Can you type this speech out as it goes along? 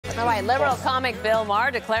All right, liberal comic Bill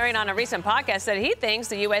Maher declaring on a recent podcast that he thinks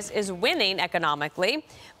the U.S. is winning economically.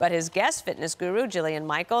 But his guest, fitness guru Jillian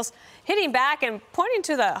Michaels, hitting back and pointing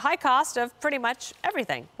to the high cost of pretty much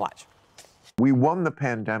everything. Watch. We won the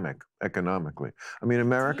pandemic economically. I mean,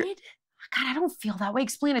 America... Did? God, I don't feel that way.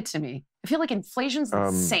 Explain it to me. I feel like inflation's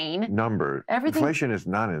insane. Numbers. Everything... Inflation is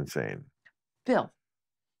not insane. Bill,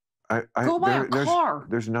 go buy a car.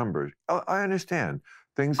 There's numbers. I understand.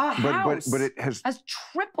 Things, a house but it has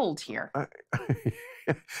tripled here.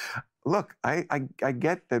 Look, I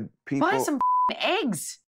get that people buy some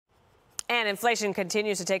eggs. And inflation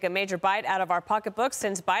continues to take a major bite out of our pocketbooks.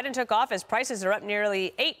 Since Biden took office, prices are up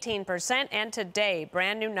nearly 18%. And today,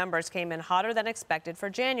 brand new numbers came in hotter than expected for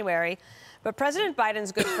January. But President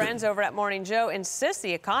Biden's good friends over at Morning Joe insist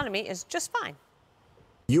the economy is just fine.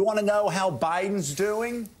 You want to know how Biden's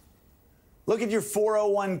doing? Look at your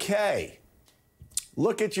 401k.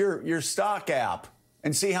 Look at your stock app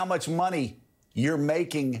and see how much money you're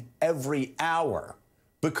making every hour,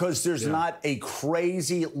 because there's not a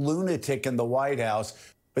crazy lunatic in the White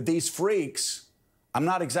House. But these freaks, I'm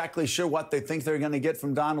not exactly sure what they think they're going to get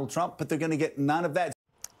from Donald Trump, but they're going to get none of that.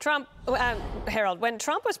 Trump, Harold, when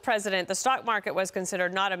Trump was president, the stock market was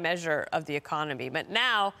considered not a measure of the economy. But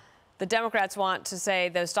now the Democrats want to say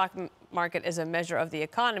the stock market is a measure of the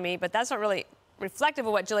economy, but that's not really reflective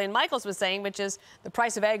of what Jillian Michaels was saying, which is the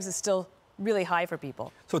price of eggs is still really high for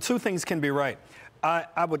people. So two things can be right.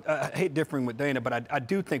 I would hate differing with Dana, but I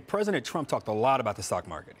do think President Trump talked a lot about the stock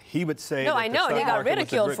market. He would say no, I know, and he got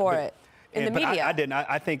ridiculed for it in the media. I didn't.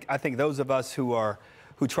 I think those of us who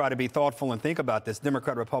try to be thoughtful and think about this,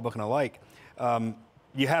 Democrat, Republican alike,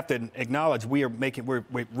 you have to acknowledge we're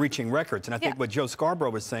reaching records. And I think what Joe Scarborough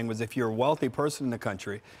was saying was, if you're a wealthy person in the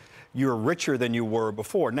country, you're richer than you were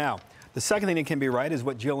before. Now, the second thing that can be right is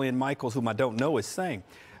what Jillian Michaels, whom I don't know, is saying.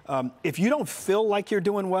 If you don't feel like you're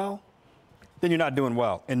doing well, then you're not doing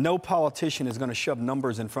well. And no politician is going to shove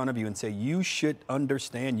numbers in front of you and say, you should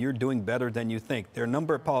understand you're doing better than you think. There are a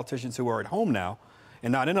number of politicians who are at home now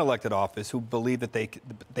and not in elected office who believe that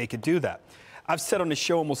they could do that. I've said on the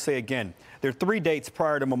show and will say again, there are 3 dates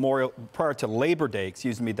prior to Labor Day,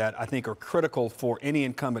 that I think are critical for any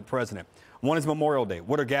incumbent president. One is Memorial Day.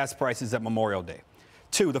 What are gas prices at Memorial Day?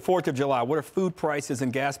 2, the 4th of July. What are food prices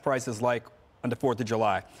and gas prices like on the 4th of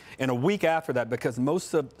July? And a week after that, because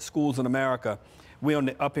most of schools in America,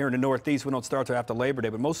 up here in the Northeast, we don't start till after Labor Day,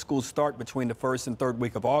 but most schools start between the 1st and 3rd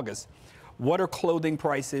week of August. What are clothing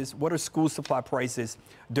prices? What are school supply prices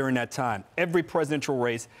during that time? Every presidential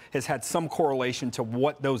race has had some correlation to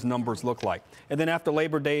what those numbers look like. And then after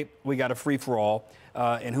Labor Day, we got a free-for-all,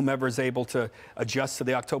 and whomever is able to adjust to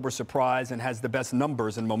the October surprise and has the best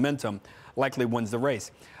numbers and momentum likely wins the race.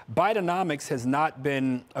 Bidenomics has not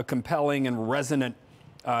been a compelling and resonant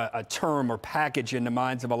a term or package in the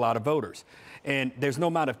minds of a lot of voters. And there's no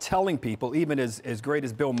amount of telling people, even as great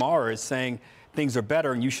as Bill Maher is saying things are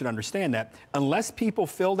better and you should understand that, unless people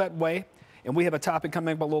feel that way. And we have a topic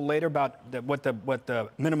coming up a little later about what the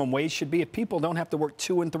minimum wage should be. If people don't have to work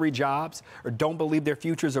 2 and 3 jobs or don't believe their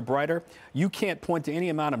futures are brighter, you can't point to any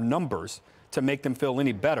amount of numbers to make them feel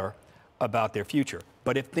any better about their future.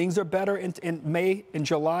 But if things are better in May, in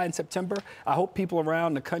July, and September, I hope people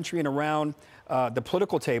around the country and around the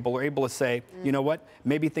political table are able to say, you know what,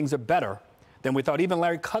 maybe things are better than we thought. Even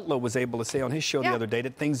Larry Kudlow was able to say on his show the other day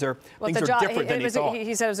that things are different than he thought.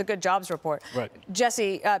 He said it was a good jobs report. Right.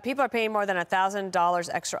 Jesse, people are paying more than $1,000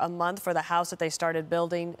 extra a month for the house that they started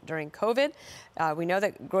building during COVID. We know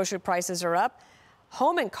that grocery prices are up.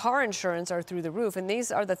 Home and car insurance are through the roof, and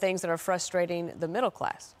these are the things that are frustrating the middle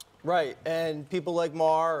class. Right, and people like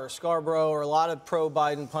Maher or Scarborough or a lot of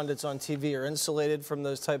pro-Biden pundits on TV are insulated from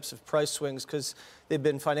those types of price swings because they've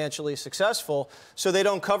been financially successful. So they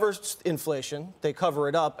don't cover inflation, they cover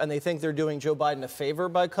it up, and they think they're doing Joe Biden a favor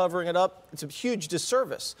by covering it up. It's a huge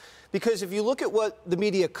disservice, because if you look at what the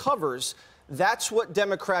media covers, that's what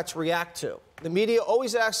Democrats react to. The media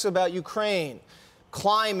always asks about Ukraine,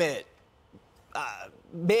 climate,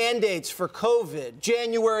 mandates for COVID,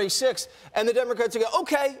 January 6th, and the Democrats go,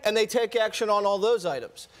 okay, and they take action on all those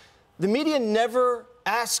items. The media never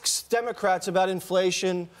asks Democrats about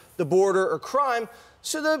inflation, the border, or crime,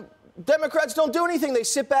 so the Democrats don't do anything. They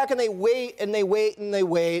sit back and they wait and they wait and they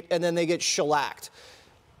wait, and then they get shellacked.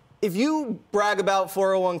 If you brag about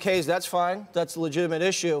 401ks, that's fine. That's a legitimate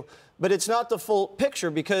issue, but it's not the full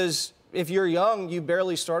picture, because if you're young, you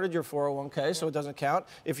barely started your 401k, so it doesn't count.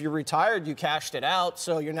 If you're retired, you cashed it out,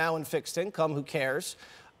 so you're now in fixed income. Who cares?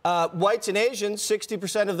 Whites and Asians,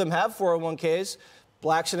 60% of them have 401ks.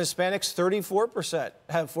 Blacks and Hispanics, 34%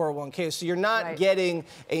 have 401ks. So you're not getting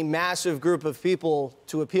a massive group of people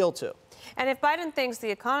to appeal to. And if Biden thinks the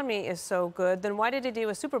economy is so good, then why did he do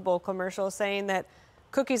a Super Bowl commercial saying that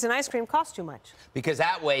cookies and ice cream cost too much? Because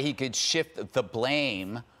that way he could shift the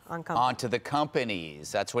blame onto the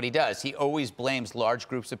companies. That's what he does. He always blames large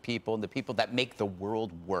groups of people and the people that make the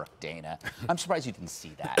world work, Dana. I'm surprised you didn't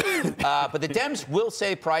see that. But the Dems will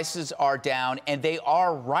say prices are down, and they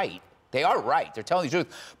are right. They are right. They're telling the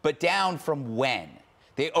truth. But down from when?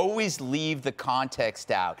 They always leave the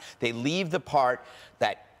context out. They leave the part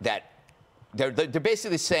that they're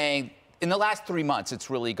basically saying, in the last 3 months, it's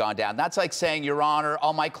really gone down. That's like saying, Your Honor,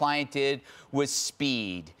 all my client did was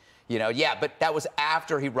speed. You know, yeah, but that was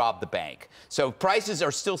after he robbed the bank. So prices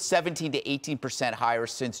are still 17 to 18% higher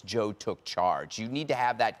since Joe took charge. You need to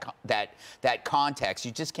have that context.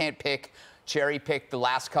 You just can't cherry pick the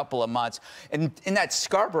last couple of months. And in that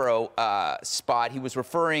Scarborough spot, he was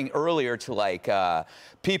referring earlier to like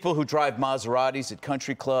people who drive Maseratis at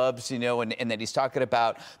country clubs, you know, and then he's talking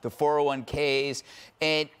about the 401ks.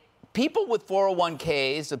 And people with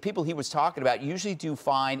 401ks, the people he was talking about, usually do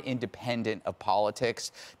fine independent of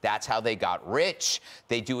politics. That's how they got rich.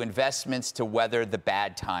 They do investments to weather the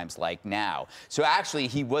bad times like now. So actually,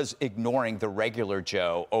 he was ignoring the regular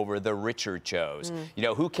Joe over the richer Joes. You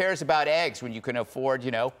know, who cares about eggs when you can afford,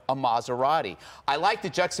 you know, a Maserati? I like the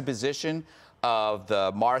juxtaposition of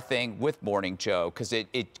the Maher thing with Morning Joe, because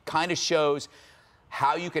it kind of shows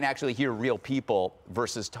how you can actually hear real people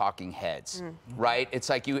versus talking heads, right? It's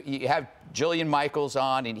like you have Jillian Michaels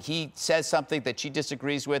on, and he says something that she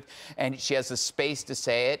disagrees with, and she has the space to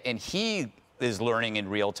say it, and he is learning in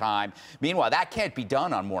real time. Meanwhile, that can't be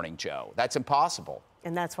done on Morning Joe. That's impossible.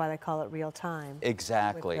 And that's why they call it real time.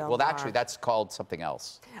 Exactly. Well, actually, that's called something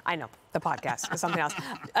else. I know, the podcast is something else.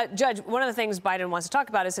 Judge, one of the things Biden wants to talk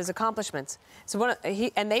about is his accomplishments. So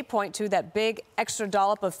and they point to that big extra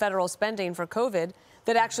dollop of federal spending for COVID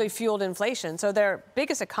that actually fueled inflation. So their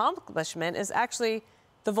biggest accomplishment is actually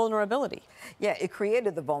the vulnerability. Yeah, it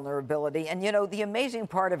created the vulnerability. And, you know, the amazing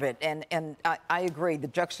part of it, and I agree, the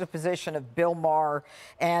juxtaposition of Bill Maher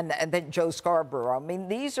and then Joe Scarborough. I mean,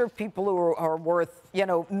 these are people who are worth, you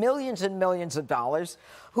know, millions and millions of dollars,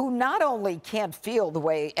 who not only can't feel the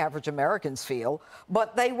way average Americans feel,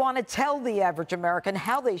 but they want to tell the average American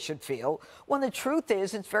how they should feel, when the truth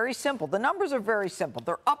is, it's very simple. The numbers are very simple.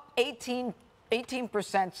 They're up 18%,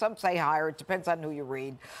 some say higher, it depends on who you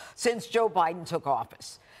read, since Joe Biden took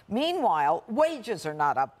office. Meanwhile, wages are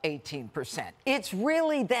not up 18%. It's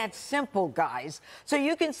really that simple, guys. So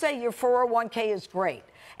you can say your 401k is great.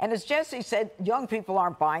 And as Jesse said, young people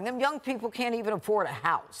aren't buying them. Young people can't even afford a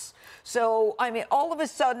house. So, I mean, all of a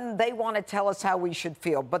sudden, they want to tell us how we should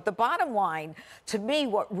feel. But the bottom line, to me,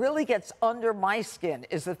 what really gets under my skin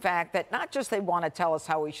is the fact that not just they want to tell us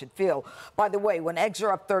how we should feel. By the way, when eggs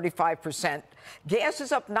are up 35%, gas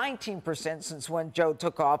is up 19% since when Joe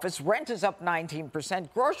took office, rent is up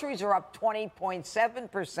 19%, groceries are up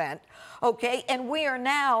 20.7%, okay? And we are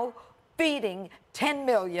now feeding 10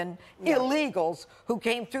 million illegals who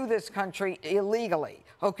came through this country illegally.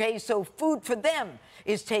 Okay, so food for them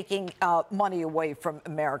is taking money away from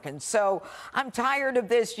Americans. So I'm tired of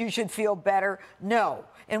this. You should feel better. No.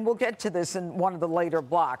 And we'll get to this in one of the later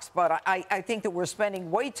blocks. But I think that we're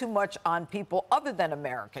spending way too much on people other than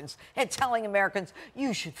Americans and telling Americans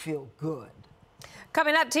you should feel good.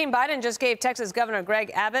 Coming up, Team Biden just gave Texas Governor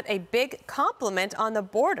Greg Abbott a big compliment on the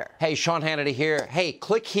border. Hey, Sean Hannity here. Hey,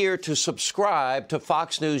 click here to subscribe to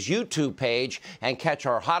Fox News YouTube page and catch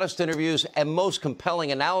our hottest interviews and most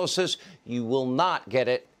compelling analysis. You will not get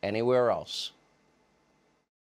it anywhere else.